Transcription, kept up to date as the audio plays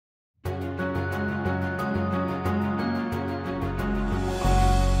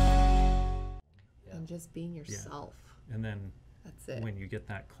just being yourself. Yeah. And then that's it. When you get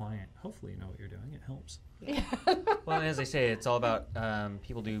that client, hopefully you know what you're doing. It helps. Yeah. Well, as they say, it's all about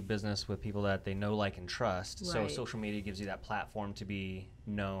people do business with people that they know, like, and trust. Right. So social media gives you that platform to be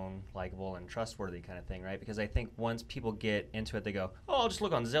known, likable, and trustworthy kind of thing, right? Because I think once people get into it, they go, oh, I'll just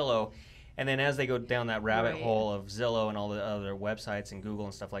look on Zillow. And then as they go down that rabbit Right. hole of Zillow and all the other websites and Google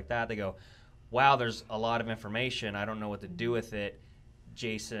and stuff like that, they go, wow, there's a lot of information. I don't know what to do with it.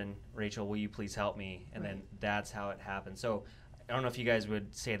 Jason, Rachel, will you please help me? And then that's how it happens. So I don't know if you guys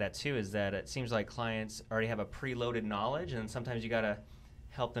would say that too, is that it seems like clients already have a preloaded knowledge, and sometimes you got to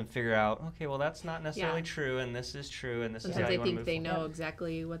help them figure out, okay, well, that's not necessarily true, and this is true, and this is how you want to move Sometimes they think they forward. know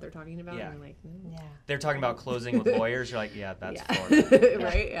exactly what they're talking about, Yeah. and you're like, Yeah. They're talking about closing with lawyers. You're like, yeah, that's yeah. Florida.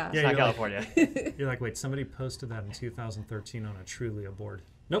 Right? Yeah. It's not California. You're like, wait, somebody posted that in 2013 on a Trulia board.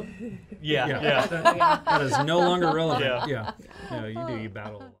 Nope. Yeah. That is no longer relevant. Yeah. Yeah. You do, you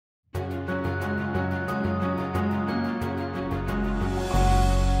battle.